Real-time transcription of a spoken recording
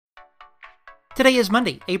Today is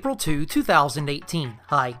Monday, April 2, 2018.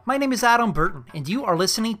 Hi, my name is Adam Burton, and you are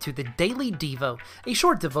listening to the Daily Devo, a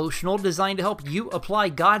short devotional designed to help you apply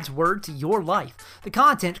God's Word to your life. The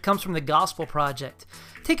content comes from the Gospel Project.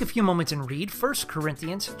 Take a few moments and read 1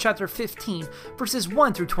 Corinthians chapter 15, verses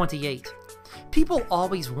 1 through 28. People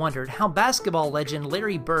always wondered how basketball legend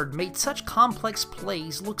Larry Bird made such complex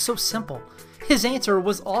plays look so simple. His answer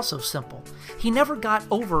was also simple. He never got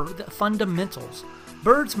over the fundamentals.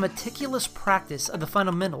 Bird's meticulous practice of the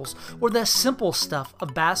fundamentals, or the simple stuff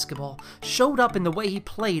of basketball, showed up in the way he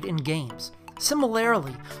played in games.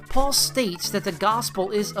 Similarly, Paul states that the gospel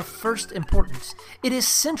is of first importance. It is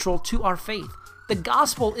central to our faith. The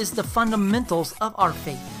gospel is the fundamentals of our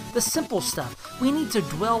faith, the simple stuff we need to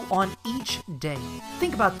dwell on each day.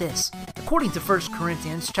 Think about this. According to 1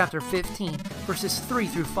 Corinthians chapter 15, verses 3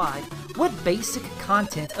 through 5, what basic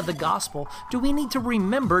content of the gospel do we need to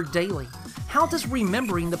remember daily? How does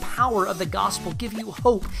remembering the power of the gospel give you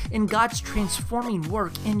hope in God's transforming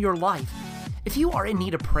work in your life? If you are in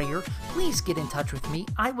need of prayer, please get in touch with me.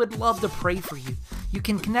 I would love to pray for you. You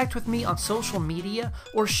can connect with me on social media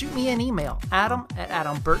or shoot me an email,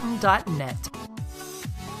 adam@adamburton.net.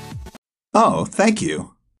 Oh, thank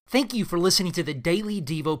you. Thank you for listening to the Daily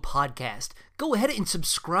Devo podcast. Go ahead and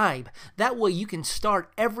subscribe. That way you can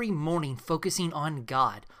start every morning focusing on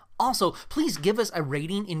God. Also, please give us a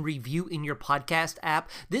rating and review in your podcast app.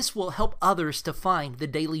 This will help others to find the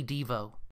Daily Devo.